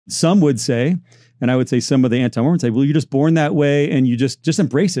some would say, and I would say some of the anti-Mormons say, well, you're just born that way and you just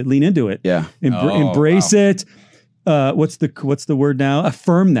embrace it, lean into it. Yeah. Embrace it. What's the word now?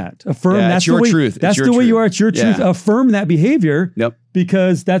 Affirm that. Affirm that's your the way, truth. That's the way you are. It's your truth. Affirm that behavior. Yep.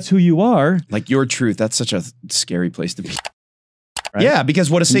 Because that's who you are. Like your truth. That's such a scary place to be. Right? Yeah, because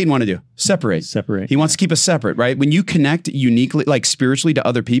what does Satan want to do? Separate. He wants to keep us separate, right? When you connect uniquely, like spiritually to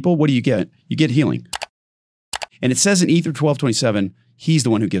other people, what do you get? You get healing. And it says in Ether 12:27, he's the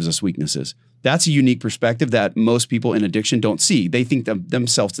one who gives us weaknesses. That's a unique perspective that most people in addiction don't see. They think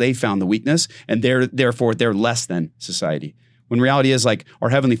themselves, they found the weakness, and therefore they're less than society. When reality is like our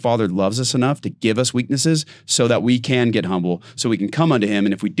Heavenly Father loves us enough to give us weaknesses so that we can get humble, so we can come unto him.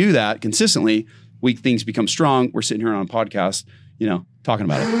 And if we do that consistently, weak things become strong. We're sitting here on a podcast, talking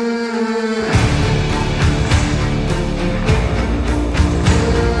about it.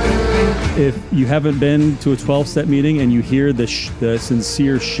 If you haven't been to a 12-step meeting and you hear the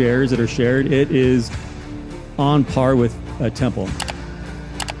sincere shares that are shared, it is on par with a temple.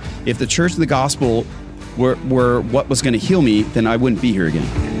 If the church of the gospel were what was going to heal me, then I wouldn't be here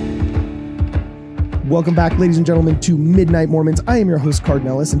again. Welcome back, ladies and gentlemen, to Midnight Mormons. I am your host,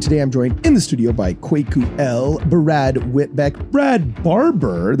 Cardinellis, and today I'm joined in the studio by Kwaku L, Brad Whitbeck, Brad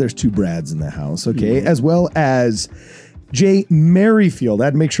Barber. There's two Brads in the house, okay, as well as Jay Merrifield. I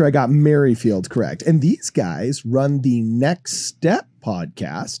had to make sure I got Merrifield correct. And these guys run the Next Step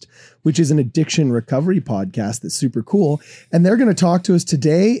podcast, which is an addiction recovery podcast that's super cool. And they're going to talk to us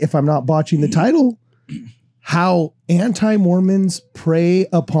today, if I'm not botching the title, how anti-Mormons prey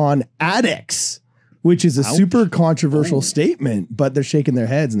upon addicts, which is a super controversial statement, but they're shaking their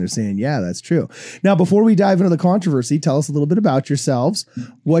heads and they're saying, yeah, that's true. Now, before we dive into the controversy, tell us a little bit about yourselves,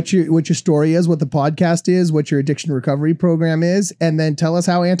 what your story is, what the podcast is, what your addiction recovery program is, and then tell us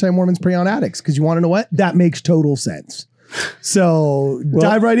how anti-Mormons prey on addicts. Because you want to know what? That makes total sense. So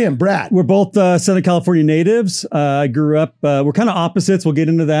dive right in, Brad. We're both Southern California natives. I grew up, we're kind of opposites. We'll get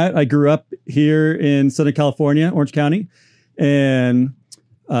into that. I grew up here in Southern California, Orange County. And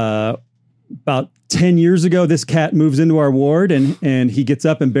about 10 years ago, this cat moves into our ward and he gets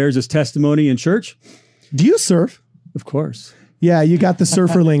up and bears his testimony in church. Do you surf? Of course. Yeah, you got the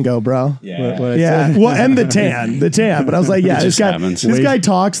surfer lingo, bro. Yeah. Well, and the tan. But I was like, yeah, this guy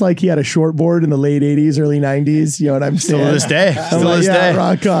talks like he had a shortboard in the late 80s, early 90s. You know what I'm saying? Still to this day. Yeah,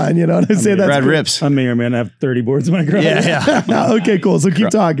 rock on. You know what I'm saying? That's Brad cool. rips. I may or may not have 30 boards in my garage. Yeah. Okay, cool. So keep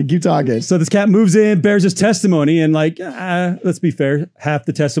talking. So this cat moves in, bears his testimony, and let's be fair, half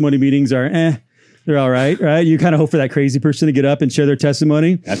the testimony meetings are they're all right? You kind of hope for that crazy person to get up and share their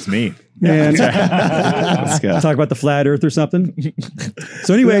testimony. That's me. And Let's go. Talk about the flat earth or something.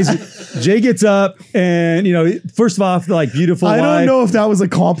 So anyways, Jay gets up and, first of all, beautiful I wife. don't know if that was a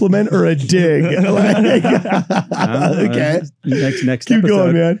compliment or a dig. Okay. Next Keep episode.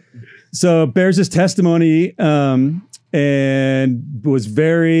 going, man. So bears his testimony and was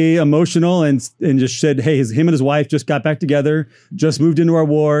very emotional and just said, hey, him and his wife just got back together, just moved into our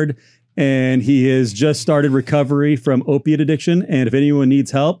ward. And he has just started recovery from opiate addiction. And if anyone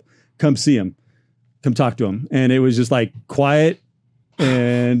needs help, come see him. Come talk to him. And it was just quiet.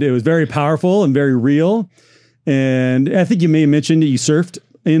 And it was very powerful and very real. And I think you may have mentioned that you surfed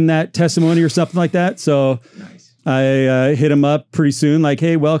in that testimony or something like that. So nice. I hit him up pretty soon.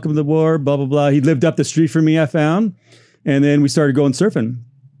 Hey, welcome to the war, blah, blah, blah. He lived up the street from me, I found. And then we started going surfing.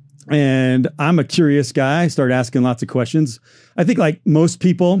 And I'm a curious guy. I started asking lots of questions. I think most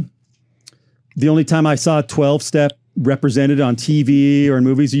people, the only time I saw 12-step represented on TV or in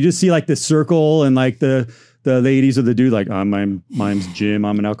movies, you just see this circle and the ladies or the dude my name's Jim,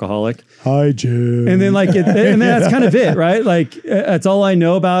 I'm an alcoholic. Hi, Jim. And then and that's kind of it, right? That's all I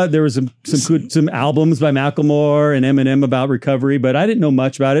know about. There was some albums by Macklemore and Eminem about recovery, but I didn't know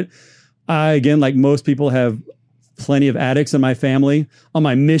much about it. I, again, like most people, have plenty of addicts in my family. On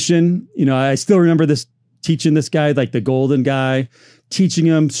my mission, I still remember teaching this guy, the golden guy, teaching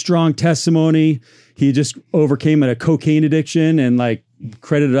him strong testimony. He just overcame a cocaine addiction and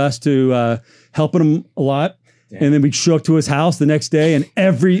credited us to helping him a lot. Damn. And then we show up to his house the next day and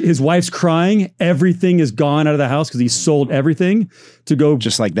his wife's crying. Everything is gone out of the house because he sold everything to go.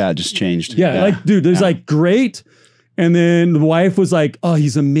 Just like that, just changed. Yeah. Dude, there's great. And then the wife was like, oh,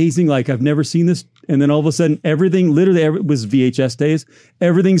 he's amazing. I've never seen this. And then all of a sudden, everything, literally, it was VHS days.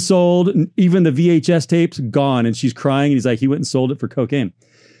 Everything sold, and even the VHS tapes, gone. And she's crying. And he's like, he went and sold it for cocaine.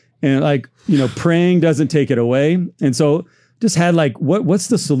 And praying doesn't take it away. And so just had what's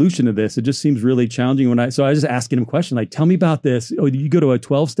the solution to this? It just seems really challenging so I was just asking him questions tell me about this. Oh, you go to a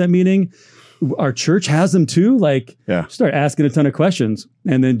 12-step meeting? Our church has them too. Start asking a ton of questions.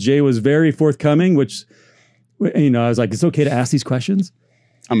 And then Jay was very forthcoming, which, I was like, it's okay to ask these questions.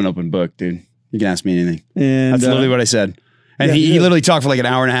 I'm an open book, dude. You can ask me anything. And that's literally what I said. And he literally talked for like an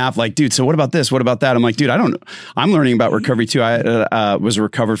hour and a half, like, dude, so what about this? What about that? I'm like, dude, I don't know. I'm learning about recovery too. I was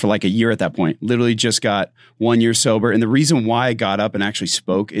recovered for like a year at that point. Literally just got 1 year sober. And the reason why I got up and actually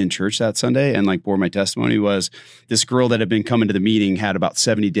spoke in church that Sunday and like bore my testimony was this girl that had been coming to the meeting had about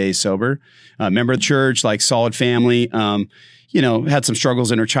 70 days sober. Member of the church, like solid family, had some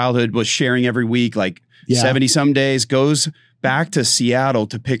struggles in her childhood, was sharing every week, like 70 some days, goes back to Seattle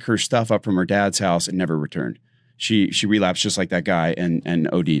to pick her stuff up from her dad's house and never returned. She relapsed just like that guy and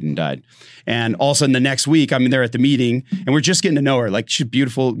OD'd and died. And all of a sudden the next week I'm there at the meeting and we're just getting to know her. Like she's a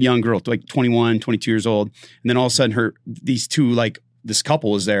beautiful young girl, like 21, 22 years old. And then all of a sudden these two, like this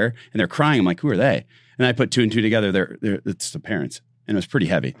couple is there and they're crying. I'm like, who are they? And I put two and two together. It's the parents. And it was pretty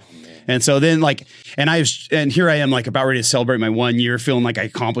heavy. And so then and here I am like about ready to celebrate my 1 year, feeling like I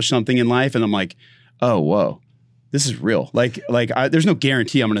accomplished something in life. And I'm like, oh, whoa. This is real. There's no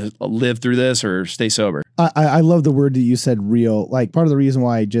guarantee I'm going to live through this or stay sober. I love the word that you said, real. Like part of the reason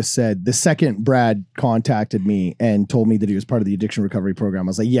why I just said the second Brad contacted me and told me that he was part of the addiction recovery program, I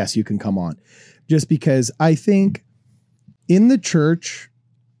was like, yes, you can come on. Just because I think in the church,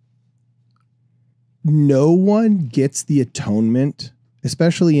 no one gets the atonement,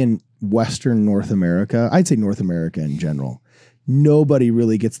 especially in Western North America. I'd say North America in general. Nobody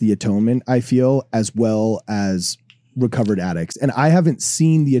really gets the atonement, I feel, as well as recovered addicts. And I haven't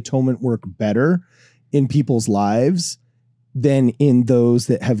seen the atonement work better in people's lives than in those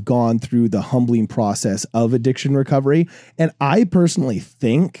that have gone through the humbling process of addiction recovery. And I personally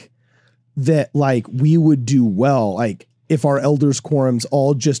think that like we would do well, like if our elders quorums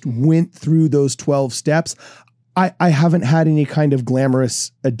all just went through those 12 steps. I haven't had any kind of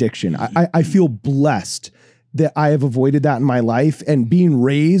glamorous addiction. I feel blessed that I have avoided that in my life, and being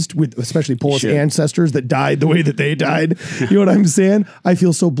raised with especially Polish ancestors that died the way that they died. You know what I'm saying? I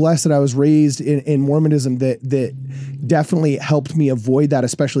feel so blessed that I was raised in Mormonism that definitely helped me avoid that,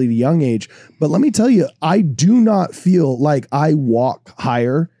 especially at a young age. But let me tell you, I do not feel like I walk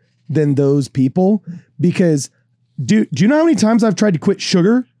higher than those people because do you know how many times I've tried to quit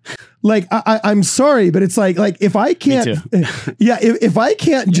sugar? Like I'm sorry, but it's like if I can't, if I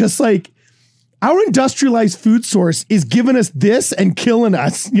can't just like, our industrialized food source is giving us this and killing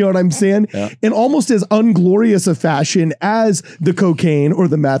us. You know what I'm saying? Yeah. In almost as unglorious a fashion as the cocaine or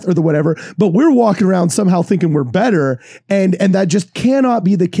the meth or the whatever, but we're walking around somehow thinking we're better. And that just cannot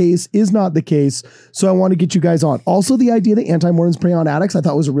be the case, is not the case. So I want to get you guys on. Also, the idea that anti-Mormons prey on addicts, I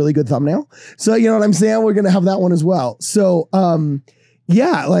thought was a really good thumbnail. So you know what I'm saying? We're going to have that one as well. So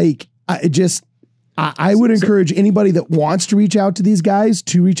I would encourage anybody that wants to reach out to these guys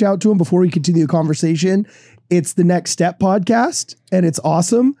to reach out to them before we continue the conversation. It's the Next Step podcast and it's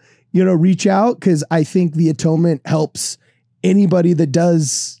awesome. Reach out because I think the atonement helps anybody that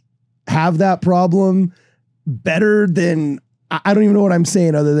does have that problem better than, I don't even know what I'm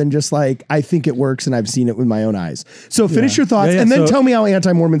saying other than just like, I think it works and I've seen it with my own eyes. So finish your thoughts and then tell me how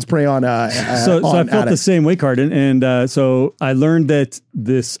anti-Mormons prey on So I felt the same way, Cardin. And so I learned that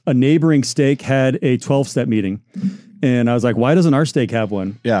a neighboring stake had a 12-step meeting. And I was like, why doesn't our stake have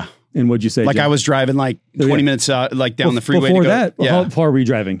one? Yeah. And what'd you say? Like Jim? I was driving like 20 minutes like down the freeway. Before that, how far were you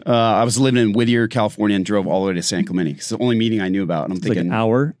driving? I was living in Whittier, California, and drove all the way to San Clemente. It's the only meeting I knew about. And I'm thinking like an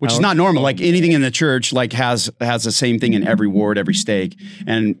hour, which is not normal. Like anything in the church, like has the same thing in every ward, every stake,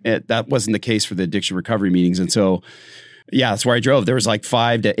 and that wasn't the case for the addiction recovery meetings. And so. Yeah, that's where I drove. There was like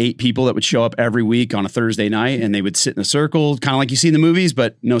 5 to 8 people that would show up every week on a Thursday night, and they would sit in a circle, kind of like you see in the movies,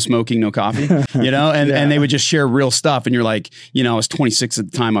 but no smoking, no coffee, and they would just share real stuff. And you're like, I was 26 at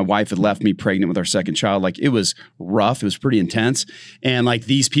the time. My wife had left me pregnant with our second child. Like it was rough. It was pretty intense. And like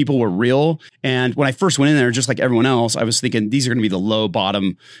these people were real. And when I first went in there, just like everyone else, I was thinking these are going to be the low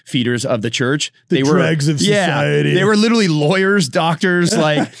bottom feeders of the church. They were dregs of society. They were literally lawyers, doctors,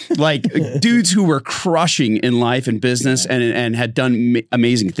 like dudes who were crushing in life and business. And had done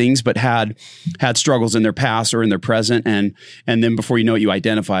amazing things, but had struggles in their past or in their present. And then before you know it, you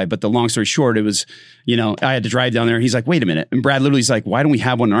identify. But the long story short, it was, I had to drive down there. He's like, wait a minute. And Brad literally's like, why don't we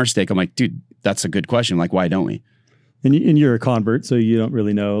have one in our stake? I'm like, dude, that's a good question. Like, why don't we? And you're a convert, so you don't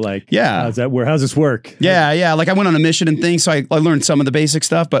really know, like, how's this work? Yeah. Like I went on a mission and things, so I learned some of the basic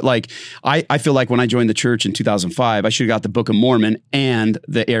stuff. But like, I feel like when I joined the church in 2005, I should have got the Book of Mormon and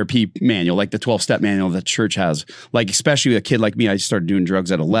the ARP manual, like the 12-step manual that the church has. Like, especially a kid like me, I started doing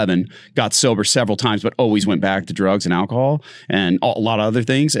drugs at 11, got sober several times, but always went back to drugs and alcohol and a lot of other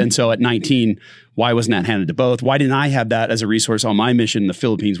things. And so at 19, why wasn't that handed to both? Why didn't I have that as a resource on my mission in the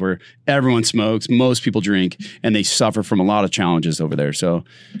Philippines where everyone smokes, most people drink, and they suffer from a lot of challenges over there? So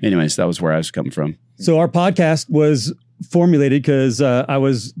anyways, that was where I was coming from. So our podcast was formulated because I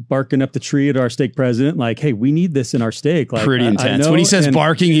was barking up the tree at our stake president, like, "Hey, we need this in our stake." Like, pretty intense. When he says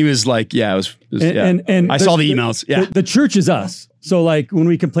barking, he was like, "Yeah, it was." And I saw the emails. Yeah, the church is us. So like when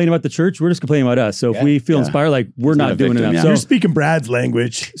we complain about the church, we're just complaining about us. So if we feel inspired, like we're not doing enough. Yeah. So you're speaking Brad's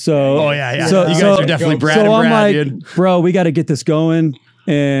language. So you guys are definitely Brad. So I'm like, dude. bro, we got to get this going.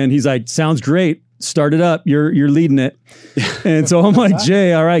 And he's like, "Sounds great. Start it up. You're leading it." And so I'm like,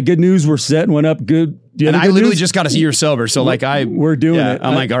 "Jay, all right, good news. We're setting one up. Good." And I literally just got a year sober. So like we're doing it.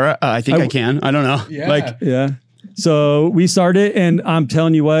 I'm like, all right, I think I can. I don't know. Yeah. So we started, and I'm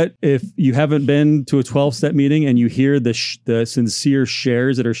telling you what, if you haven't been to a 12-step meeting and you hear the sincere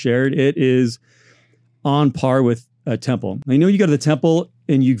shares that are shared, it is on par with a temple. I know you go to the temple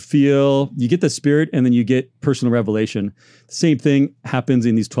and you get the spirit and then you get personal revelation. The same thing happens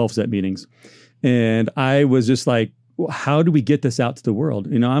in these 12-step meetings. And I was just like, how do we get this out to the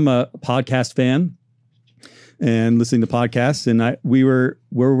world? You know, I'm a podcast fan and listening to podcasts. And where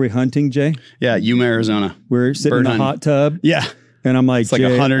were we hunting, Jay? Yeah, Yuma, Arizona. We're sitting in a hot tub. Yeah. And I'm like, it's like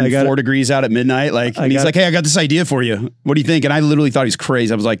 104 degrees out at midnight. Like, and he's like, "Hey, I got this idea for you. What do you think?" And I literally thought he's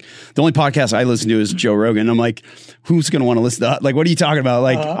crazy. I was like, the only podcast I listen to is Joe Rogan. I'm like, who's going to want to listen to that? Like, what are you talking about?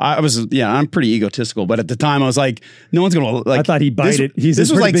 Like, I'm pretty egotistical. But at the time I was like, no one's going to like. I thought he'd bite it. This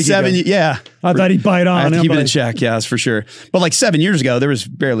was like 7 years. Yeah. I thought he'd bite on. I have to keep it in check. Yeah, that's for sure. But like 7 years ago, there was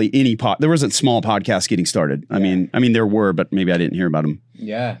barely any there wasn't small podcasts getting started. I mean, there were, but maybe I didn't hear about them.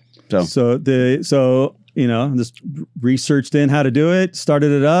 Yeah. So you know, just researched in how to do it,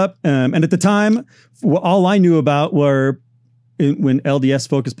 started it up. And at the time, all I knew about were when LDS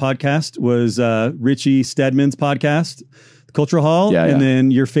Focus podcast was Richie Stedman's podcast, The Cultural Hall. And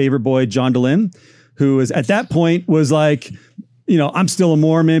then your favorite boy, John DeLynn, who was at that point was like, you know, I'm still a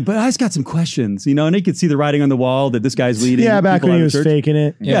Mormon, but I just got some questions, you know, and they could see the writing on the wall that this guy's leading. Yeah, back when he was faking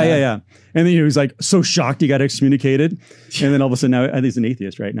it. Yeah. And then he was like so shocked he got excommunicated. And then all of a sudden now I think he's an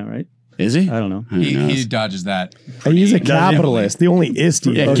atheist right now, right? Is he? I don't know. He dodges that. He's a capitalist. The only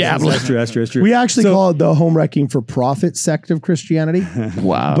isty. Yeah, capitalist. That's true. We actually call it the Home Wrecking for Profit sect of Christianity.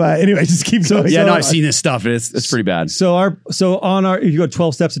 Wow. But anyway, just keep going. Yeah, I've seen this stuff. It's pretty bad. If you go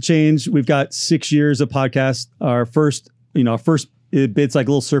 12 Steps of Change, we've got 6 years of podcast. Our first it's like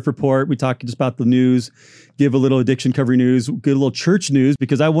a little surf report. We talk just about the news, give a little addiction recovery news, get a little church news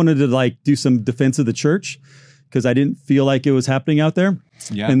because I wanted to like do some defense of the church because I didn't feel like it was happening out there.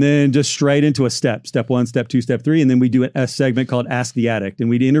 Yeah. And then just straight into a step 1, step 2, step 3. And then we do a segment called Ask the Addict. And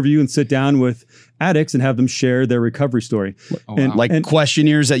we'd interview and sit down with addicts and have them share their recovery story. And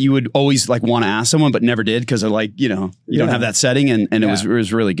questionnaires that you would always like want to ask someone, but never did because they're like, you know, you don't have that setting. And it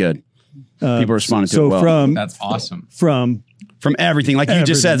was really good. People responded to it well. That's awesome. From everything, like you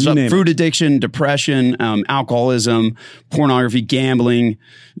just said, food addiction, depression, alcoholism, pornography, gambling,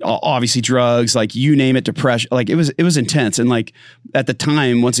 obviously drugs, like you name it, depression. Like it was intense. And like at the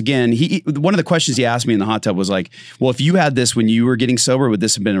time, once again, one of the questions he asked me in the hot tub was like, "Well, if you had this when you were getting sober, would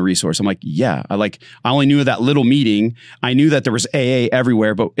this have been a resource?" I'm like, "Yeah." I only knew of that little meeting. I knew that there was AA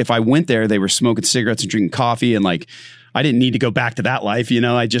everywhere, but if I went there, they were smoking cigarettes and drinking coffee and like. I didn't need to go back to that life. You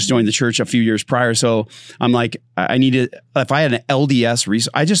know, I just joined the church a few years prior. So I'm like, I needed, if I had an LDS resource,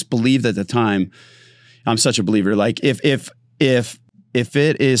 I just believed at the time, I'm such a believer. Like if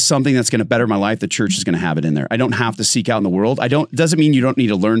it is something that's going to better my life, the church is going to have it in there. I don't have to seek out in the world. Doesn't mean you don't need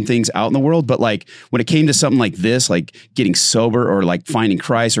to learn things out in the world, but like when it came to something like this, like getting sober or like finding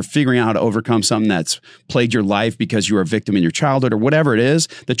Christ or figuring out how to overcome something that's plagued your life because you were a victim in your childhood or whatever it is,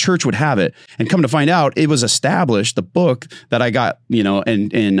 the church would have it. And come to find out, it was established, the book that I got, you know, in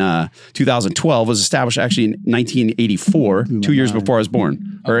 2012 was established actually in 1984, 2 years before I was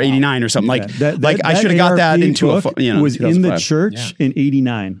born, or 89 or something. Like I should have got that into it was in the church in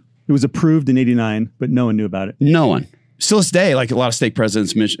 89. It was approved in 89, but no one knew about it. No one. Still this day, like a lot of stake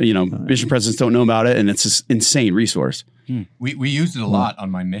presidents, mission presidents don't know about it, and it's this insane resource. We used it a lot on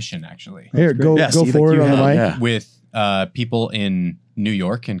my mission, actually. Here, go forward on the mic. Yeah. With people in New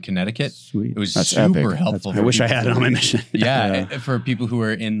York and Connecticut. Sweet. It was super helpful. I wish I had it on my mission. For people who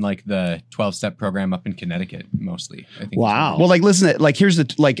are in like the 12-step program up in Connecticut, mostly. I think. Wow. Well, like listen, here's the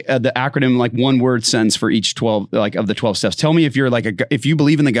acronym, like one word sentence for each 12, like of the 12 steps. Tell me if you're if you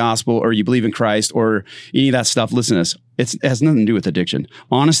believe in the gospel or you believe in Christ or any of that stuff. Listen to this. It has nothing to do with addiction.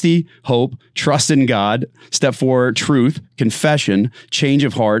 Honesty, hope, trust in God. Step 4, truth, confession, change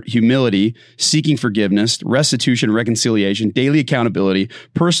of heart, humility, seeking forgiveness, restitution, reconciliation, daily accountability,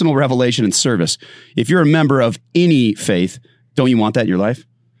 personal revelation, and service. If you're a member of any faith, don't you want that in your life?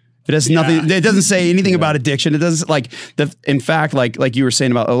 It has nothing. It doesn't say anything about addiction. It doesn't in fact, like you were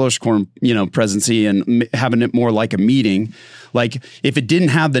saying about Oloskorn, presidency and having it more like a meeting. Like if it didn't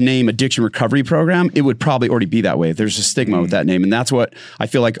have the name Addiction Recovery Program, it would probably already be that way. There's a stigma with that name. And that's what I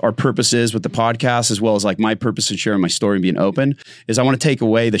feel like our purpose is with the podcast, as well as like my purpose in sharing my story and being open, is I want to take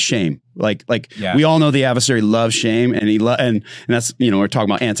away the shame. We all know the adversary loves shame, and and that's, we're talking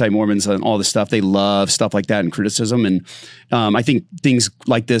about anti-Mormons and all this stuff. They love stuff like that and criticism. And I think things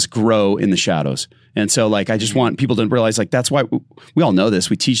like this grow in the shadows. And so I just want people to realize that's why we all know this.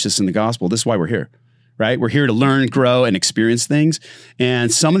 We teach this in the gospel. This is why we're here. Right? We're here to learn, grow, and experience things.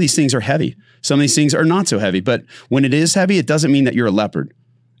 And some of these things are heavy. Some of these things are not so heavy. But when it is heavy, it doesn't mean that you're a leopard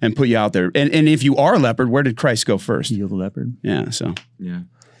and put you out there. And if you are a leopard, where did Christ go first? Heal the leopard. Yeah. So. Yeah.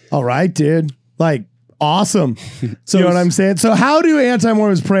 All right, dude. Awesome. So you know what I'm saying? So how do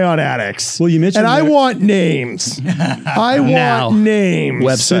anti-Mormons prey on addicts? Well, you mentioned, and I want names. I want names.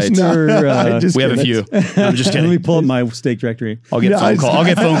 Websites. We have a few. I'm just kidding. Let me pull up my stake directory. I'll get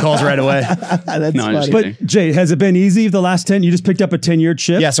phone calls right away. That's funny. But Jay, has it been easy the last 10? You just picked up a 10-year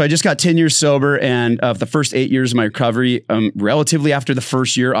chip? Yeah. So I just got 10 years sober, and of the first 8 years of my recovery, relatively after the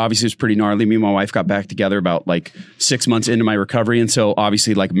first year, obviously it was pretty gnarly. Me and my wife got back together about 6 months into my recovery. And so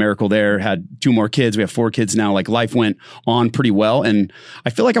obviously miracle there, had 2 more kids. We have 4 kids now. Life went on pretty well. And I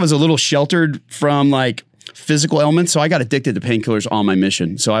feel like I was a little sheltered from physical ailments. So I got addicted to painkillers on my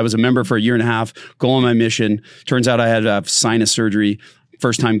mission. So I was a member for a year and a half, go on my mission. Turns out I had sinus surgery,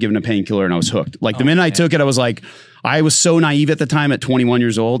 first time given a painkiller, and I was hooked. The minute I took it, I was I was so naive at the time at 21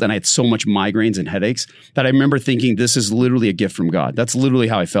 years old, and I had so much migraines and headaches that I remember thinking this is literally a gift from God. That's literally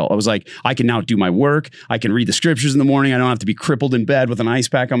how I felt. I was like, I can now do my work. I can read the scriptures in the morning. I don't have to be crippled in bed with an ice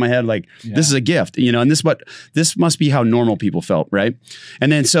pack on my head. This is a gift, and this must be how normal people felt, right?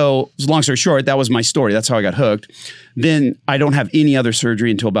 And then so long story short, that was my story. That's how I got hooked. Then I don't have any other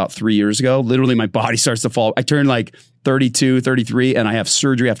surgery until about 3 years ago. Literally my body starts to fall. I turned 32, 33, and I have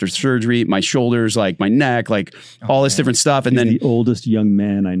surgery after surgery, my shoulders, my neck, all this different stuff. And then the oldest young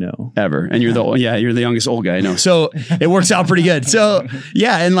man I know ever. And you're you're the youngest old guy I know. So it works out pretty good. So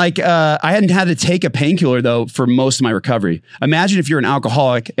yeah. And I hadn't had to take a painkiller though for most of my recovery. Imagine if you're an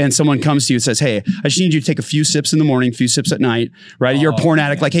alcoholic and someone comes to you and says, hey, I just need you to take a few sips in the morning, a few sips at night, right? You're a porn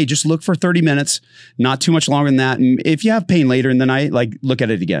addict. Hey, just look for 30 minutes, not too much longer than that. And if you have pain later in the night, look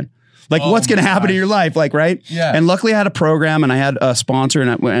at it again. What's going to happen in your life? Right? Yeah. And luckily I had a program and I had a sponsor and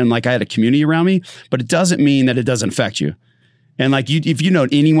I had a community around me, but it doesn't mean that it doesn't affect you. And if you know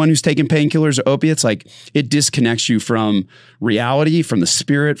anyone who's taking painkillers or opiates, it disconnects you from reality, from the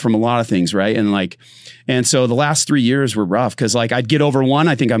spirit, from a lot of things. Right. And so the last 3 years were rough because I'd get over one.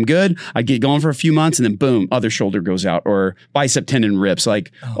 I think I'm good. I'd get going for a few months and then boom, other shoulder goes out or bicep tendon rips,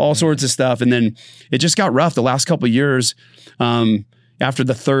 all sorts of stuff. And then it just got rough the last couple of years. After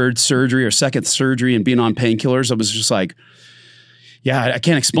the third surgery or second surgery and being on painkillers, I was just I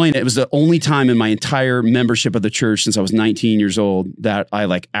can't explain it. It was the only time in my entire membership of the church since I was 19 years old that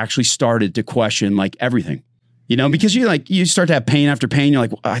I actually started to question everything, because you start to have pain after pain. You're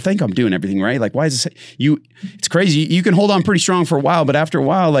I think I'm doing everything right. Why is this? It's crazy. You can hold on pretty strong for a while, but after a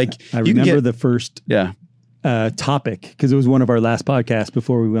while, I remember the first topic because it was one of our last podcasts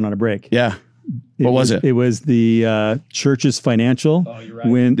before we went on a break. Yeah. What was it? It was the church's financial. Oh, you're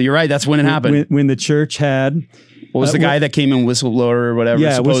right. You're right. That's when it happened. When the church had... What was the guy that came in whistleblower or whatever?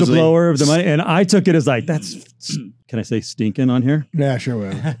 Yeah, whistleblower of the money. And I took it as that's... Can I say stinking on here? Yeah, sure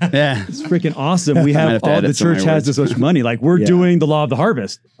will. Yeah. It's freaking awesome. We have all the church has this much money. We're doing the law of the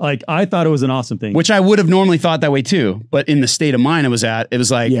harvest. I thought it was an awesome thing. Which I would have normally thought that way too. But in the state of mind I was at, it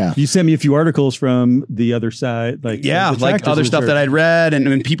was you sent me a few articles from the other side. Other stuff that I'd read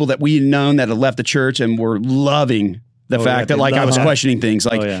and people that we had known that had left the church and were loving the fact that I was questioning things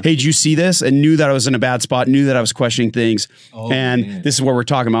hey, did you see this? And knew that I was in a bad spot, knew that I was questioning things. This is what we're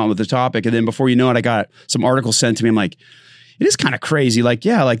talking about with the topic. And then before you know it, I got some articles sent to me. I'm it is kind of crazy.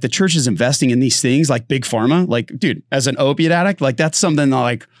 The church is investing in these things big pharma. Dude, as an opiate addict, that's something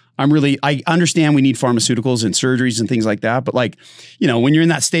I understand we need pharmaceuticals and surgeries and things like that. But when you're in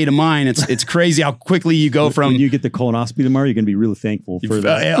that state of mind, it's crazy how quickly you go from. When you get the colonoscopy tomorrow, you're going to be really thankful for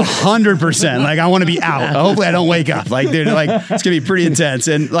that. 100%. I want to be out. Hopefully I don't wake up. Dude, it's going to be pretty intense.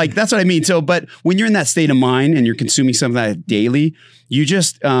 And that's what I mean. So, but when you're in that state of mind and you're consuming something like that daily, you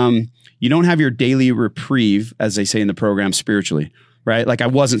just, you don't have your daily reprieve, as they say in the program, spiritually. Right? I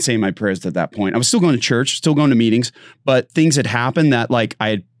wasn't saying my prayers at that point. I was still going to church, still going to meetings, but things had happened that I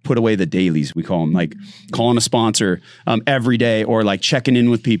had put away the dailies, we call them, calling a sponsor every day or checking in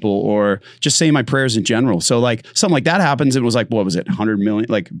with people or just saying my prayers in general. So something like that happens. It was what was it? 100 million,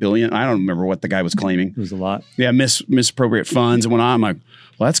 billion? I don't remember what the guy was claiming. It was a lot. Yeah. Misappropriate funds and whatnot. I'm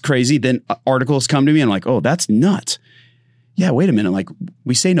well, that's crazy. Then articles come to me and I'm like, oh, that's nuts. Yeah, wait a minute. Like,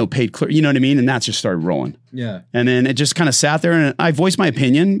 we say no paid clergy, you know what I mean? And that just started rolling. Yeah. And then it just kind of sat there, and I voiced my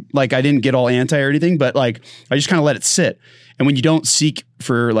opinion. Like, I didn't get all anti or anything, but like, I just kind of let it sit. And when you don't seek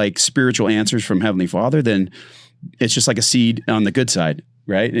for like spiritual answers from Heavenly Father, then it's just like a seed on the good side,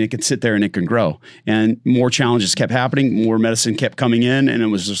 right? And it can sit there and it can grow. And more challenges kept happening, more medicine kept coming in, and it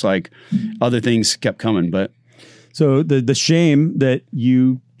was just like other things kept coming. But so the shame that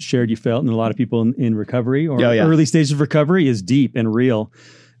you shared, you felt, and a lot of people in recovery or early stages of recovery is deep and real.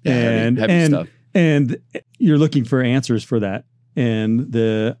 Yeah, heavy stuff. And you're looking for answers for that. And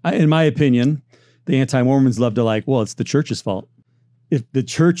in my opinion, the anti-Mormons love to like, well, it's the church's fault. If the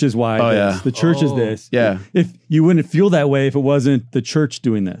church is why the church is this. Yeah. If you wouldn't feel that way if it wasn't the church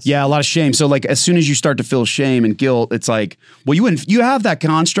doing this. Yeah, a lot of shame. So like as soon as you start to feel shame and guilt, it's like, well, you have that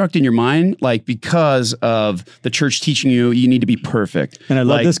construct in your mind, like because of the church teaching you need to be perfect. And I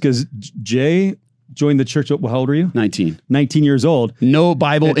love this because Jay joined the church. How old were you? 19 years old. No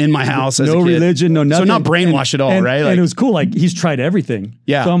Bible in my house as a kid. No religion, no nothing. So not brainwashed at all, right? Like, and it was cool. Like he's tried everything.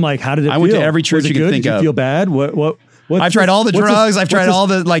 Yeah. So I'm like, how did it feel? I went to every church you could think Did of. you feel bad? I've tried all the drugs. I've tried all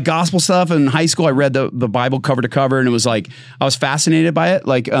the like gospel stuff. In high school, I read the Bible cover to cover, and it was like I was fascinated by it.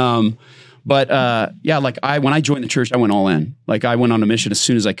 Like, when I joined the church, I went all in. Like, I went on a mission as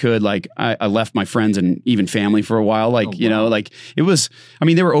soon as I could. Like, I left my friends and even family for a while. Like, you know, like it was. I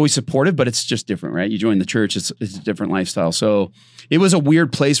mean, they were always supportive, but it's just different, right? You join the church, it's a different lifestyle. So it was a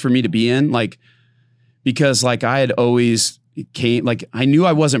weird place for me to be in, like, because like I had always. I knew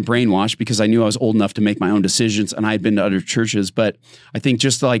I wasn't brainwashed because I knew I was old enough to make my own decisions, and I had been to other churches. But I think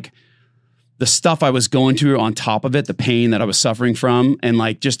just like the stuff I was going through on top of it, the pain that I was suffering from, and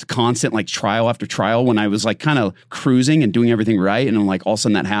like just constant like trial after trial when I was like kind of cruising and doing everything right. And then like all of a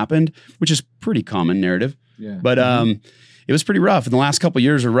sudden that happened, which is pretty common narrative. Yeah. But it was pretty rough. And the last couple of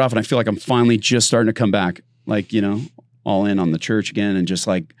years are rough. And I feel like I'm finally just starting to come back, like, you know, all in on the church again, and just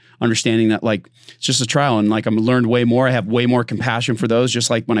like understanding that like it's just a trial, and like I'm learned way more. I have way more compassion for those. Just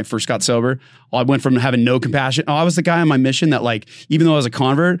like when I first got sober, I went from having no compassion. I was the guy on my mission that like, even though I was a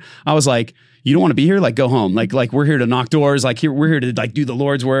convert, I was like, you don't want to be here? Like, go home. Like we're here to knock doors. Like we're here to like do the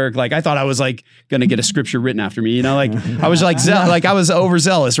Lord's work. Like I thought I was like going to get a scripture written after me, you know, like I was like, I was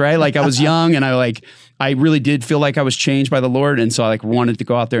overzealous, right? Like I was young, and I really did feel like I was changed by the Lord. And so I like wanted to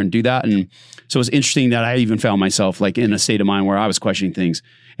go out there and do that. And so it was interesting that I even found myself like in a state of mind where I was questioning things.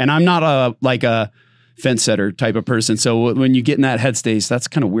 And I'm not a fence setter type of person. So when you get in that headspace, that's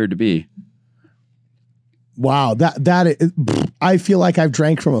kind of weird to be. Wow. I feel like I've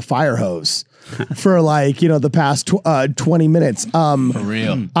drank from a fire hose for like, you know, the past 20 minutes. For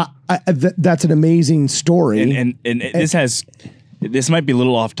real. That's an amazing story. And this might be a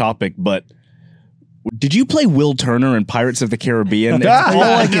little off topic, but did you play Will Turner in Pirates of the Caribbean? That's all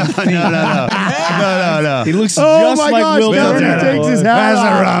I can think. No. He looks just like Will Turner. He takes his hat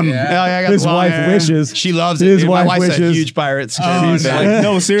off. His wife wishes. She loves it. His My wife wife's a wishes. huge Pirates. No,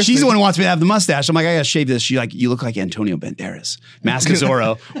 seriously. She's the one who wants me to have the mustache. I'm like, I gotta shave this. She's like, you look like Antonio Banderas, Mask of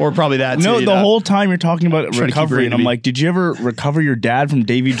Zorro, or probably that. No, too, the whole time you're talking about recovery, and I'm like, did you ever recover your dad from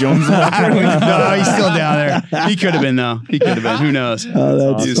Davy Jones? No, he's still down there. He could have been though. He could have been. Who knows?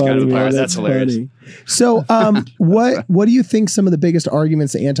 Oh, that's funny, kind of a pirate. man. That's hilarious. Funny. So, what do you think some of the biggest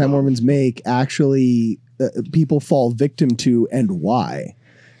arguments the anti-Mormons make actually people fall victim to, and why?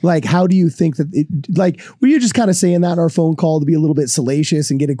 Like, how do you think that were you just kind of saying that in our phone call to be a little bit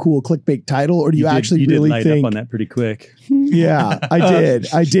salacious and get a cool clickbait title, or do you actually really light think up on that pretty quick? Yeah,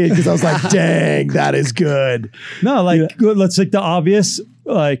 I did because I was like, dang, that is good. No, let's take the obvious,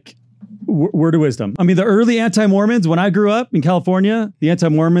 like word of wisdom. I mean, the early anti-Mormons, when I grew up in California, the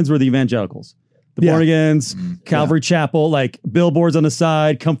anti-Mormons were the evangelicals. The born agains, Calvary Chapel, like billboards on the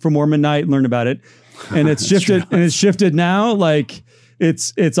side, come for Mormon night and learn about it. And it's shifted and it's shifted now. Like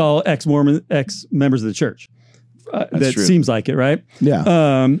it's all ex-Mormon, ex-members of the church. That true. Seems like it, right?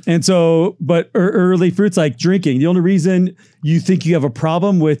 Yeah. And so, but early fruits like drinking, the only reason you think you have a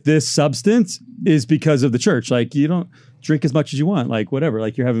problem with this substance is because of the church. Like you don't drink as much as you want, like whatever,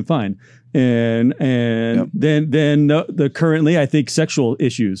 like you're having fun. And then the currently, I think sexual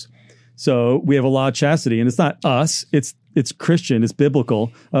issues. So we have a law of chastity, and it's not us, it's Christian, it's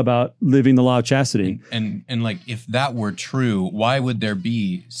biblical about living the law of chastity. And like, if that were true, why would there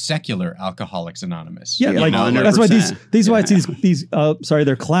be secular Alcoholics Anonymous? Yeah, like 100%. That's why these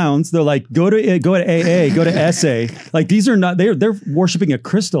they're clowns. They're like, go to AA, go to SA. Like these are not, they're worshiping a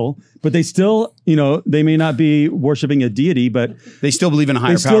crystal, but they still, you know, they may not be worshiping a deity, but they still believe in a higher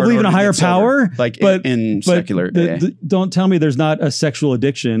power. They still believe in a higher power. Like in secular AA. Don't tell me there's not a sexual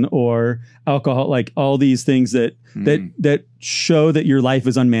addiction or alcohol, like all these things that that show that your life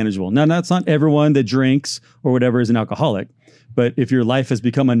is unmanageable. Now, that's not everyone that drinks or whatever is an alcoholic. But if your life has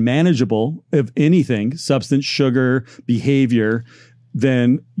become unmanageable of anything, substance, sugar, behavior,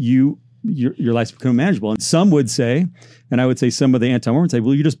 then your life's become manageable. And some would say, and I would say some of the anti-Mormons say,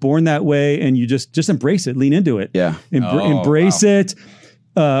 well, you're just born that way and you just embrace it, lean into it. Yeah. Embrace it.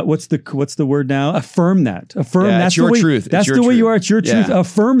 What's the word now? Affirm that. Affirm that's your the way, truth. That's the way you are. It's your truth.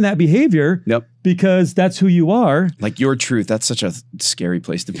 Affirm that behavior. Yep. Because that's who you are. Like your truth. That's such a scary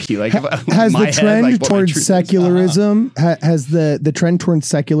place to be. Like has the trend towards secularism? Has the trend towards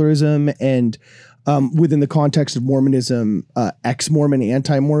secularism and within the context of Mormonism, ex-Mormon,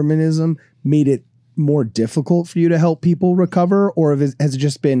 anti-Mormonism made it more difficult for you to help people recover, or has it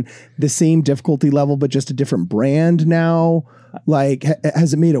just been the same difficulty level but just a different brand now? Like,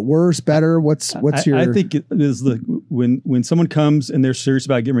 has it made it worse, better? What's your? I think it is when someone comes and they're serious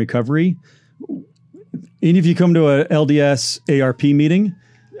about getting recovery. And if you come to a LDS ARP meeting,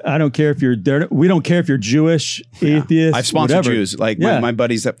 I don't care if you're there. We don't care if you're Jewish, atheist. I've sponsored whatever. Jews, like my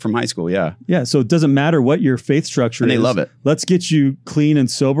buddies from high school. Yeah. Yeah. So it doesn't matter what your faith structure is. And they love it. Let's get you clean and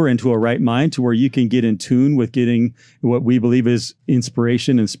sober into a right mind to where you can get in tune with getting what we believe is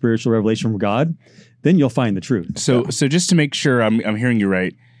inspiration and spiritual revelation from God. Then you'll find the truth. So just to make sure I'm hearing you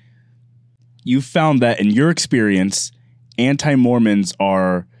right, you found that in your experience, anti-Mormons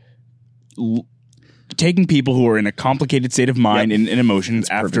are taking people who are in a complicated state of mind and emotions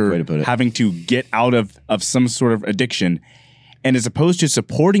after having to get out of some sort of addiction, and as opposed to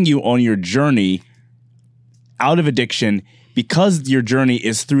supporting you on your journey out of addiction, because your journey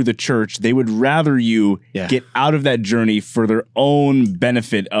is through the church, they would rather you get out of that journey for their own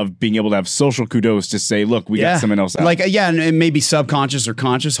benefit of being able to have social kudos to say, look, we got someone else out. Like, and it may be subconscious or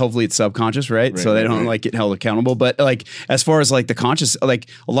conscious. Hopefully it's subconscious, right? So they don't like get held accountable. But like, as far as like the conscious, like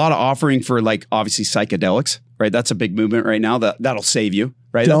a lot of offering for like obviously psychedelics, right? That's a big movement right now that'll save you.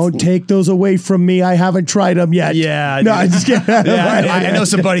 Right? Don't take those away from me. I haven't tried them yet. Yeah. No, I just can't. I know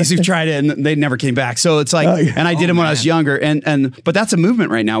some buddies who've tried it and they never came back. So it's like, and I did them when I was younger. But that's a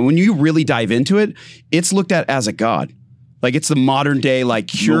movement right now. When you really dive into it, it's looked at as a god. Like it's the modern day, like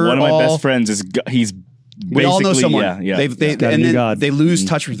cure. One of my best friends he's we all know someone. Yeah. They lose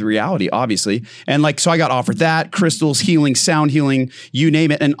touch with reality, obviously. And like, so I got offered that, crystals, healing, sound healing, you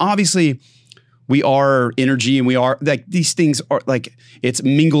name it. And obviously, we are energy, and we are like these things are like it's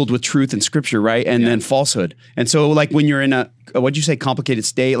mingled with truth and scripture, right? And then falsehood. And so, like when you're in a what'd you say, complicated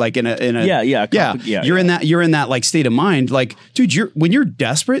state, like in a you're in that like state of mind, like dude, when you're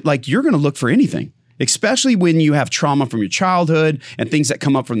desperate, like you're gonna look for anything, especially when you have trauma from your childhood and things that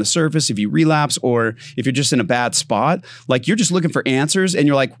come up from the surface. If you relapse or if you're just in a bad spot, like you're just looking for answers, and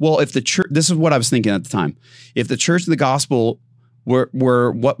you're like, well, if the church, this is what I was thinking at the time, if the church and the gospel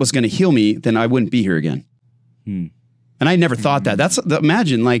were what was going to heal me, then I wouldn't be here again. And I never thought that.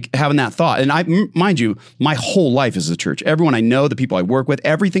 Imagine like having that thought. And mind you, my whole life is the church. Everyone I know, the people I work with,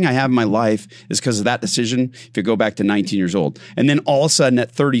 everything I have in my life is because of that decision. If you go back to 19 years old, and then all of a sudden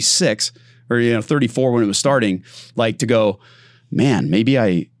at 36 or 34 when it was starting, like to go, man,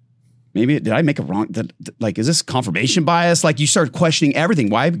 maybe did I make a wrong? Like, is this confirmation bias? Like you start questioning everything.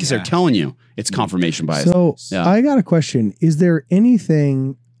 Why? Because they're telling you it's confirmation bias. So I got a question. Is there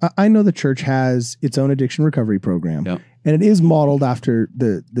anything, I know the church has its own addiction recovery program, and it is modeled after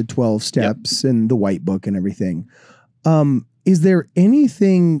the 12 steps and the white book and everything. Is there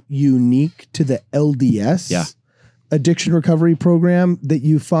anything unique to the LDS addiction recovery program that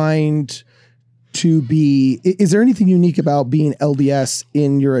you find to be, is there anything unique about being LDS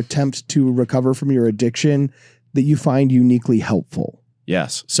in your attempt to recover from your addiction that you find uniquely helpful?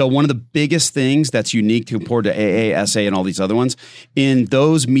 Yes. So one of the biggest things that's unique compared to AA, SA, and all these other ones, in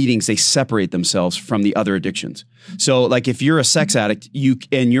those meetings, they separate themselves from the other addictions. So like if you're a sex addict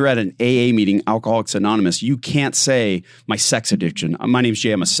and you're at an AA meeting, Alcoholics Anonymous, you can't say my sex addiction. My name's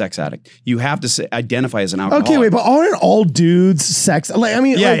Jay, I'm a sex addict. You have to identify as an alcoholic. Okay, wait, but aren't all dudes sex? Like, I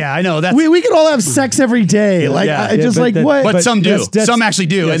mean, I know that we can all have sex every day. Like, but some do. Some actually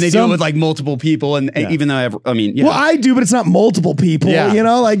do, and they do it with like multiple people. And even though well, I do, but it's not multiple people. Yeah. You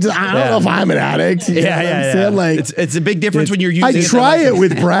know, like I don't know if I'm an addict. Like it's a big difference when you're using. I try it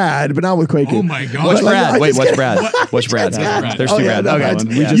with Brad, but not with Quaker. Oh my god! What's Brad? Wait, what's Brad? What's Brad? There's two Brad.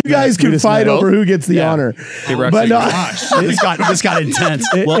 Okay, you guys can fight over who gets the honor. But no, this got intense.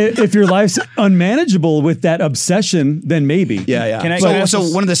 If your life's unmanageable with that obsession, then maybe. So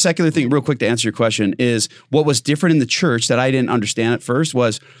one of the secular things, real quick to answer your question, is what was different in the church that I didn't understand at first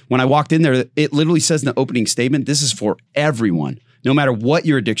was when I walked in there, it literally says in the opening statement, this is for everyone. no matter what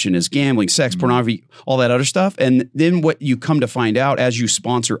your addiction is, gambling, sex, pornography, all that other stuff. And then what you come to find out as you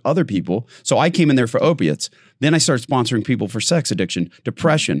sponsor other people. So I came in there for opiates. Then I started sponsoring people for sex addiction,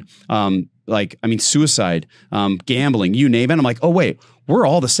 depression, suicide, gambling, you name it. I'm like, oh, wait, we're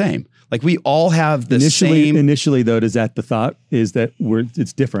all the same. Like we all have the same. Initially, though, is that the thought is that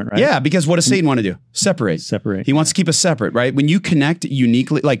it's different, right? Yeah, because what does Satan want to do? Separate. He wants to keep us separate, right? When you connect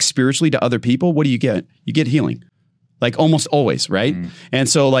uniquely, like spiritually to other people, what do you get? You get healing. Like almost always, right? And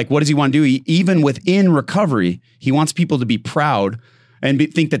so like, what does he want to do? Even within recovery, he wants people to be proud and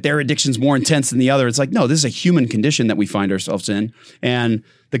think that their addiction's more intense than the other. It's like, no, this is a human condition that we find ourselves in. And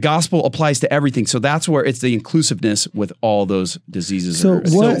the gospel applies to everything. So that's where it's the inclusiveness with all those diseases.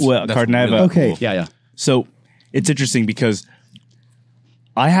 Okay. Yeah. So it's interesting because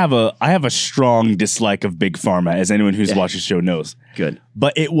I have a strong dislike of Big Pharma, as anyone who's watched the show knows. Good.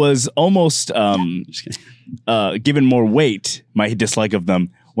 But it was almost given more weight, my dislike of them,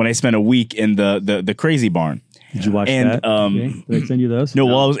 when I spent a week in the crazy barn. Did you watch that? Did I send you those? No,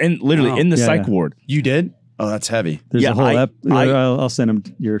 well, I was in the psych ward. You did? Oh, that's heavy. There's a whole I'll send them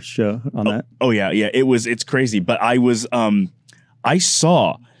your show on that. Oh yeah. It's crazy. But I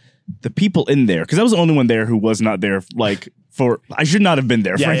saw the people in there because I was the only one there who was not there. I should not have been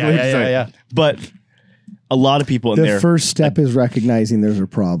there. Frankly. Yeah. But a lot of people in there. The first step is recognizing there's a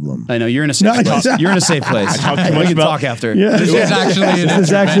problem. I know you're in a safe place. You're in a safe place. I talked too much we can about talk after. Yeah. This is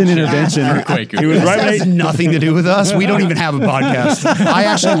actually an intervention. He was right. This has nothing to do with us. We don't even have a podcast. I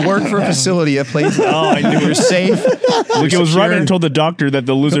actually work for a facility, a place. Oh, I knew you're safe. Look, it was right when I told the doctor that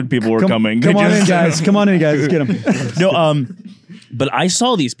the lizard people were coming. Come on in, guys. Let's get them. No, but I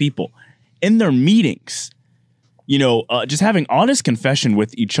saw these people in their meetings. Just having honest confession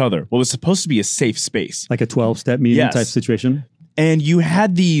with each other. What was supposed to be a safe space. Like a 12-step meeting type situation. And you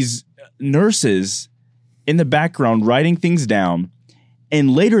had these nurses in the background writing things down.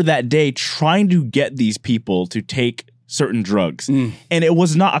 And later that day, trying to get these people to take certain drugs. And it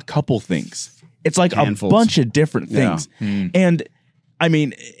was not a couple things. It's like handfuls. A bunch of different things. Yeah. And I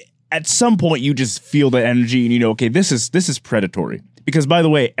mean, at some point you just feel the energy and okay, this is predatory. Because by the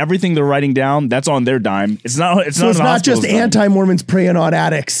way, everything they're writing down, that's on their dime. It's not just anti-Mormons preying on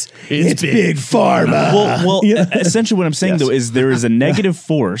addicts. It's big pharma. Well, essentially what I'm saying though is there is a negative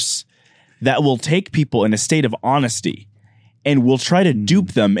force that will take people in a state of honesty and will try to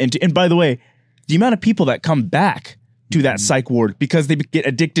dupe them. And by the way, the amount of people that come back to that psych ward because they get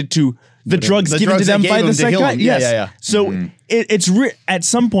addicted to the drugs given to them by the psychiatrist. Yes. Yeah. So it's at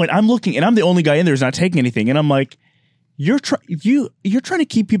some point I'm looking and I'm the only guy in there who's not taking anything. And I'm like, you're trying to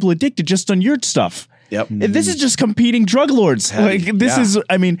keep people addicted just on your stuff. Yep. This is just competing drug lords.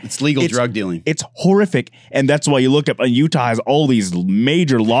 It's legal drug dealing. It's horrific. And that's why you look up Utah has all these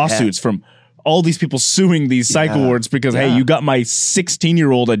major lawsuits from all these people suing these psych wards because, hey, you got my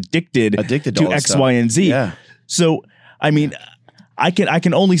 16-year-old addicted to X, stuff. Y, and Z. Yeah. So, I mean, I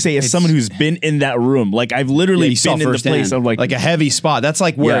can only say as someone who's been in that room, like I've literally been in the place of like a heavy spot. That's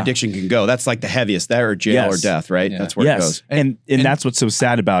like where addiction can go. That's like the heaviest there, or jail or death, right? Yeah. That's where it goes. And that's what's so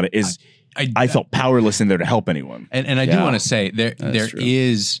sad about it is I felt powerless in there to help anyone. And I do want to say there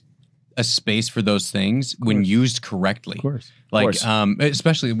is a space for those things when used correctly. Of course. Like,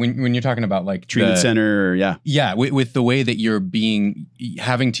 especially when you're talking about like treatment center. Yeah. With the way that you're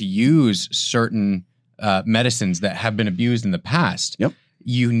having to use certain medicines that have been abused in the past. Yep.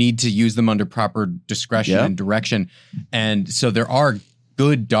 You need to use them under proper discretion and direction. And so there are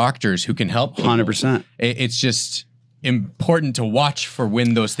good doctors who can help people. 100%. It's just important to watch for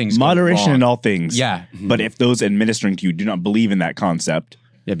when those things moderation go wrong. In all things. Yeah. But if those administering to you do not believe in that concept.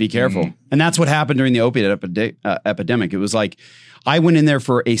 Yeah, be careful. And that's what happened during the opiate epidemic. It was like, I went in there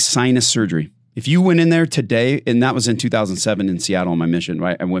for a sinus surgery. If you went in there today, and that was in 2007 in Seattle on my mission,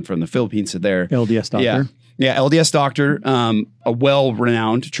 right? I went from the Philippines to there. LDS doctor. Yeah, LDS doctor, a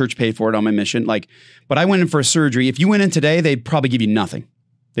well-renowned, church paid for it on my mission. But I went in for a surgery. If you went in today, they'd probably give you nothing.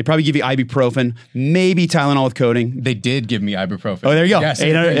 They'd probably give you ibuprofen, maybe Tylenol with codeine. They did give me ibuprofen. Oh, there you go. Yes,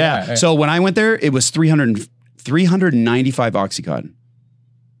 800, yeah. So when I went there, it was 395 Oxycontin.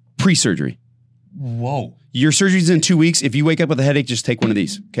 Pre-surgery. Whoa. Your surgery's in 2 weeks. If you wake up with a headache, just take one of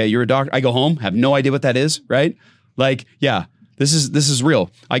these. Okay, you're a doctor. I go home, have no idea what that is, right? This is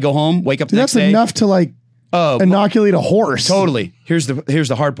real. I go home, wake up the next day. That's enough to inoculate a horse. Totally. Here's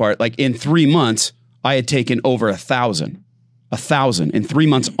the hard part. Like in 3 months, I had taken over 1,000 in 3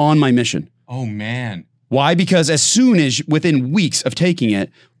 months on my mission. Oh man. Why? Because as soon as within weeks of taking it,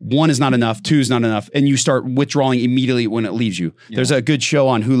 1 is not enough, 2 is not enough, and you start withdrawing immediately when it leaves you. Yeah. There's a good show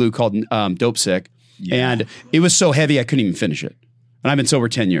on Hulu called Dope Sick. Yeah. And it was so heavy, I couldn't even finish it. And I've been sober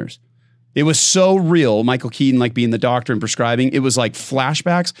 10 years. It was so real. Michael Keaton, like being the doctor and prescribing, it was like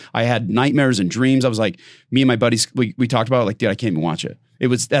flashbacks. I had nightmares and dreams. I was like, me and my buddies, we talked about it, like, dude, I can't even watch it.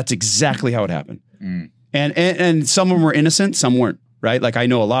 That's exactly how it happened. And some of them were innocent, some weren't, right? Like I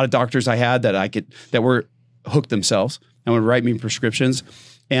know a lot of doctors I had that were hooked themselves and would write me prescriptions.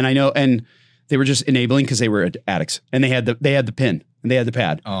 And I know, and they were just enabling because they were addicts and they had the pin and they had the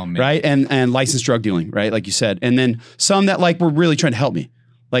pad, right? And licensed drug dealing, right? Like you said. And then some that like were really trying to help me.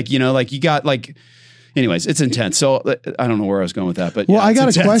 Like, you know, like you got like, anyways, it's intense. So I don't know where I was going with that, but well, I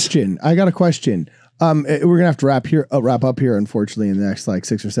got a question. We're gonna have to wrap up here, unfortunately, in the next like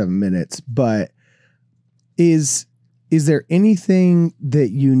 6 or 7 minutes. But is there anything that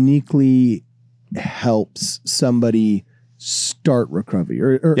uniquely helps somebody start recovery,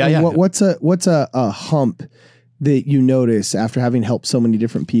 or what's a hump that you notice after having helped so many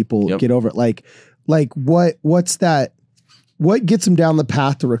different people get over it? Like what's that? What gets them down the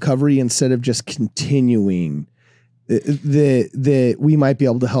path to recovery instead of just continuing that we might be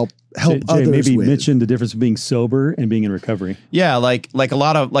able to help Jay, others maybe with? mention the difference between being sober and being in recovery. Yeah, like a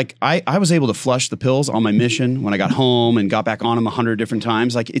lot of like I was able to flush the pills on my mission when I got home and got back on them 100 different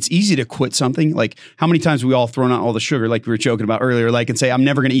times. Like it's easy to quit something. Like how many times have we all thrown out all the sugar, like we were joking about earlier, like and say I'm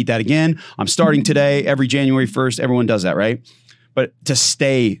never going to eat that again. I'm starting today. Every January 1st, everyone does that, right? But to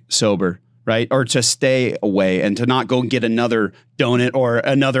stay sober, right? Or to stay away and to not go and get another donut or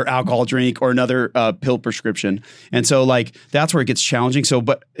another alcohol drink or another pill prescription. And so like, that's where it gets challenging. So,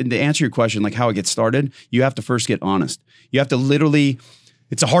 but to answer your question, like how it gets started, you have to first get honest. You have to literally,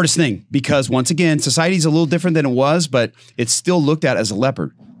 it's the hardest thing because once again, society's a little different than it was, but it's still looked at as a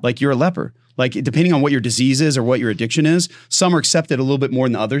leper. Like you're a leper. Like depending on what your disease is or what your addiction is, some are accepted a little bit more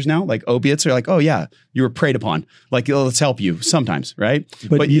than others now. Like opiates are like, oh yeah, you were preyed upon. Like let's help you sometimes, right?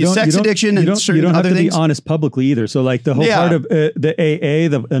 But sex addiction and certain other things. You don't have to be honest publicly either. So like the whole part of the AA,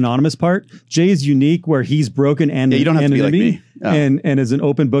 the anonymous part, Jay is unique where he's broken and you don't have to be like me. And is an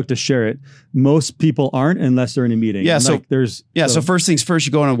open book to share it. Most people aren't unless they're in a meeting. Yeah, so first things first,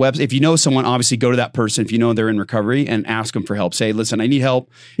 you go on a website. If you know someone, obviously go to that person. If you know they're in recovery and ask them for help. Say, listen, I need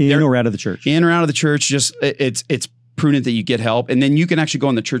help. In or out of the church. In or out of the church. Just it's prudent that you get help. And then you can actually go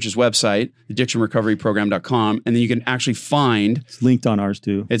on the church's website, addictionrecoveryprogram.com, and then you can actually find. It's linked on ours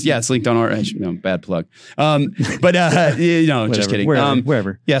too. It's linked on ours. Bad plug. Just kidding.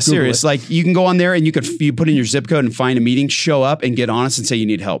 Wherever. Yeah, Google serious. It. Like you can go on there and you put in your zip code and find a meeting, show up and get honest and say you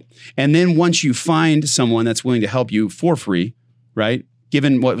need help. And then once you find someone that's willing to help you for free, right?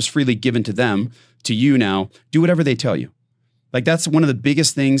 Given what was freely given to them, to you now, do whatever they tell you. Like that's one of the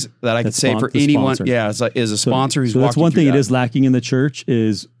biggest things that I could say for anyone. Sponsor. Yeah, is a sponsor who's. So that's one thing it is lacking in the church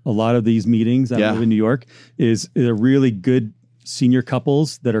is a lot of these meetings. I live in New York is really good senior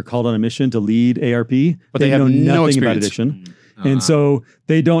couples that are called on a mission to lead ARP, but they have know no nothing experience about addiction, and so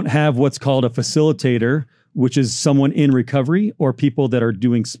they don't have what's called a facilitator, which is someone in recovery or people that are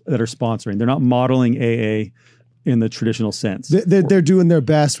sponsoring. They're not modeling AA. In the traditional sense, they're doing their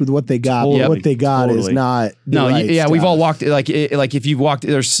best with what they got. Totally, what they got is not. Stuff. We've all walked like if you've walked.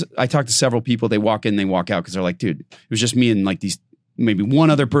 I talked to several people. They walk in, they walk out because they're like, dude, it was just me and like these maybe one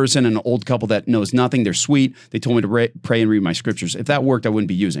other person, and an old couple that knows nothing. They're sweet. They told me to pray and read my scriptures. If that worked, I wouldn't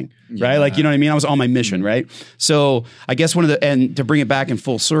be using right. Like you know what I mean. I was on my mission, right? So I guess and to bring it back in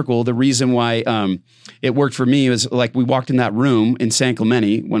full circle, the reason why it worked for me was like we walked in that room in San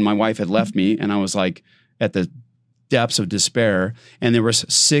Clemente when my wife had left me, and I was like at the depths of despair, and there was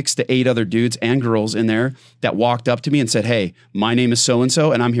 6 to 8 other dudes and girls in there that walked up to me and said, hey, my name is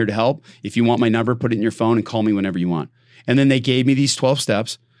so-and-so and I'm here to help. If you want my number, put it in your phone and call me whenever you want. And then they gave me these 12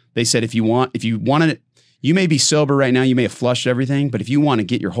 steps. They said, if you want it, you may be sober right now, you may have flushed everything, but if you want to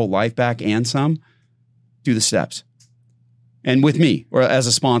get your whole life back and some, do the steps. And with me or as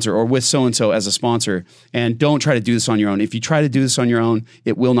a sponsor or with so-and-so as a sponsor. And don't try to do this on your own. If you try to do this on your own,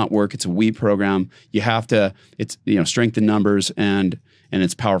 it will not work. It's a weed program. You have to, strength in numbers and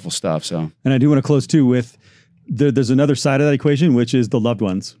it's powerful stuff. So, and I do want to close too with there's another side of that equation, which is the loved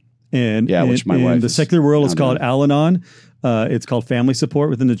ones. And which my wife in the secular world is called Al-Anon. It's called family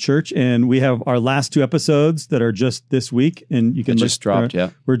support within the church. And we have our last 2 episodes that are just this week. And you can just dropped.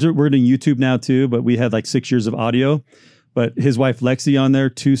 We're doing YouTube now too, but we had like 6 years of audio. But his wife Lexi on there,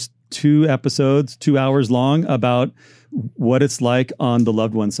 two episodes, 2 hours long about what it's like on the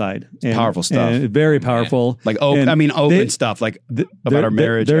loved one side. And, powerful stuff. And very powerful. Like open stuff like about our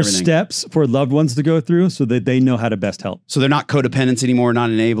marriage. There's everything. steps for loved ones to go through so that they know how to best help. So they're not codependents anymore, not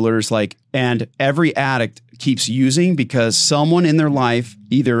enablers. And every addict keeps using because someone in their life,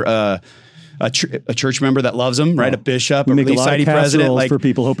 either a church member that loves them, right? A bishop, we a make relief a lot of society president, like for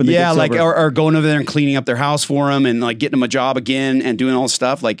people hoping they get sober. or going over there and cleaning up their house for them and like getting them a job again and doing all this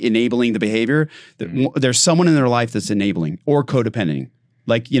stuff, like enabling the behavior. There's someone in their life that's enabling or codependenting.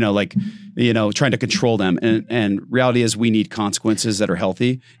 Trying to control them. And reality is we need consequences that are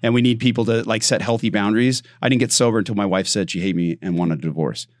healthy, and we need people to like set healthy boundaries. I didn't get sober until my wife said she hated me and wanted a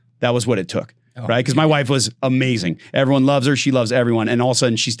divorce. That was what it took, right? Because my wife was amazing. Everyone loves her. She loves everyone. And all of a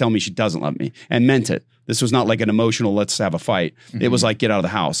sudden she's telling me she doesn't love me and meant it. This was not like an emotional, let's have a fight. It was like, get out of the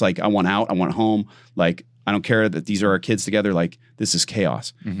house. Like, I want out. I want home. Like, I don't care that these are our kids together. Like, this is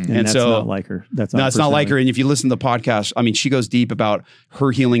chaos. And that's so, not like her. That's not it's not like her. And if you listen to the podcast, I mean, she goes deep about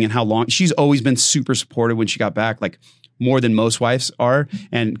her healing and how long she's always been super supportive when she got back, like more than most wives are,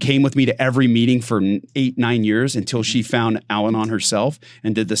 and came with me to every meeting for 8-9 years until she found Al-Anon herself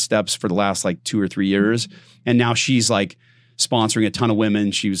and did the steps for the last like 2 or 3 years. And now she's like sponsoring a ton of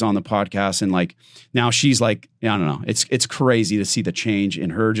women. She was on the podcast, and like now she's like, I don't know. It's crazy to see the change in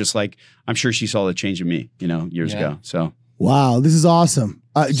her. Just like I'm sure she saw the change in me, years ago. So wow, this is awesome.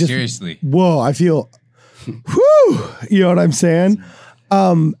 Seriously, whoa, I feel, whew, you know what I'm saying?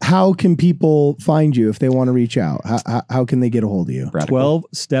 How can people find you if they want to reach out? How can they get a hold of you?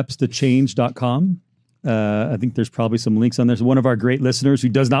 12stepstochange.com. I think there's probably some links on there. So one of our great listeners who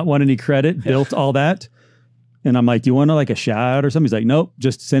does not want any credit built all that. And I'm like, do you want to like a shout out or something? He's like, nope,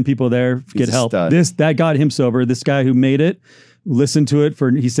 just send people there, get help. That got him sober. This guy who made it, listened to it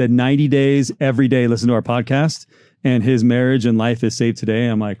he said 90 days, every day, listen to our podcast. And his marriage and life is saved today.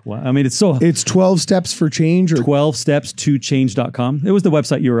 I'm like, wow. I mean, it's 12 steps for change or 12stepstochange.com. It was the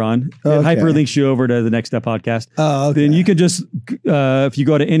website you were on. It hyperlinks you over to the Next Step podcast. Oh, okay. Then you could just, if you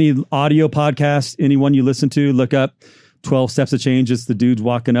go to any audio podcast, anyone you listen to, look up 12 Steps of Change. It's the dudes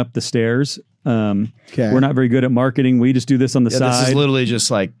walking up the stairs. We're not very good at marketing. We just do this on the side. This is literally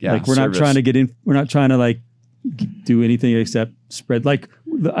just like, we're not trying to get in. We're not trying to like do anything except spread. Like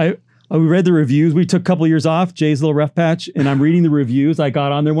we read the reviews. We took a couple of years off, Jay's little rough patch, and I'm reading the reviews. I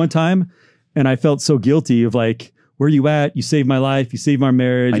got on there one time and I felt so guilty of like, where you at? You saved my life. You saved my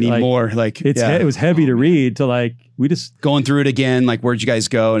marriage. I need more. Like it was heavy to read to like, we just going through it again. Like, where'd you guys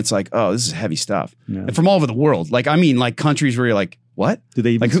go? And it's like, oh, this is heavy stuff. Yeah. And from all over the world. Like, I mean, like countries where you're like, what? Do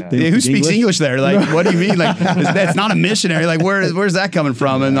they like who speaks English there? Like, what do you mean? Like, that's not a missionary. Like, where's that coming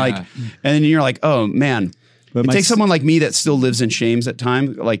from? And like, and then you're like, oh man. But it takes someone like me that still lives in shames at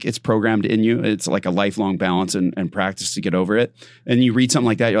times, like it's programmed in you. It's like a lifelong balance and practice to get over it. And you read something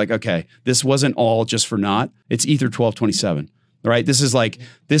like that, you're like, okay, this wasn't all just for naught. It's Ether 1227, right? This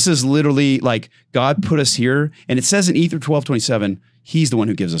is literally like God put us here. And it says in Ether 1227, he's the one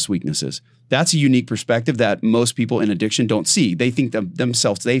who gives us weaknesses. That's a unique perspective that most people in addiction don't see. They think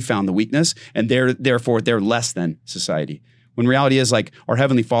themselves, they found the weakness and therefore they're less than society. When reality is like our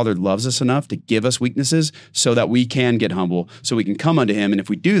Heavenly Father loves us enough to give us weaknesses so that we can get humble, so we can come unto him. And if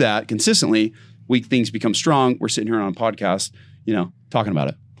we do that consistently, weak things become strong. We're sitting here on a podcast, talking about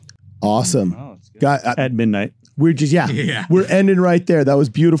it. Awesome. Oh, at midnight. We're just, we're ending right there. That was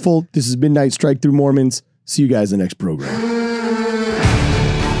beautiful. This is Midnight Strike Through Mormons. See you guys in the next program.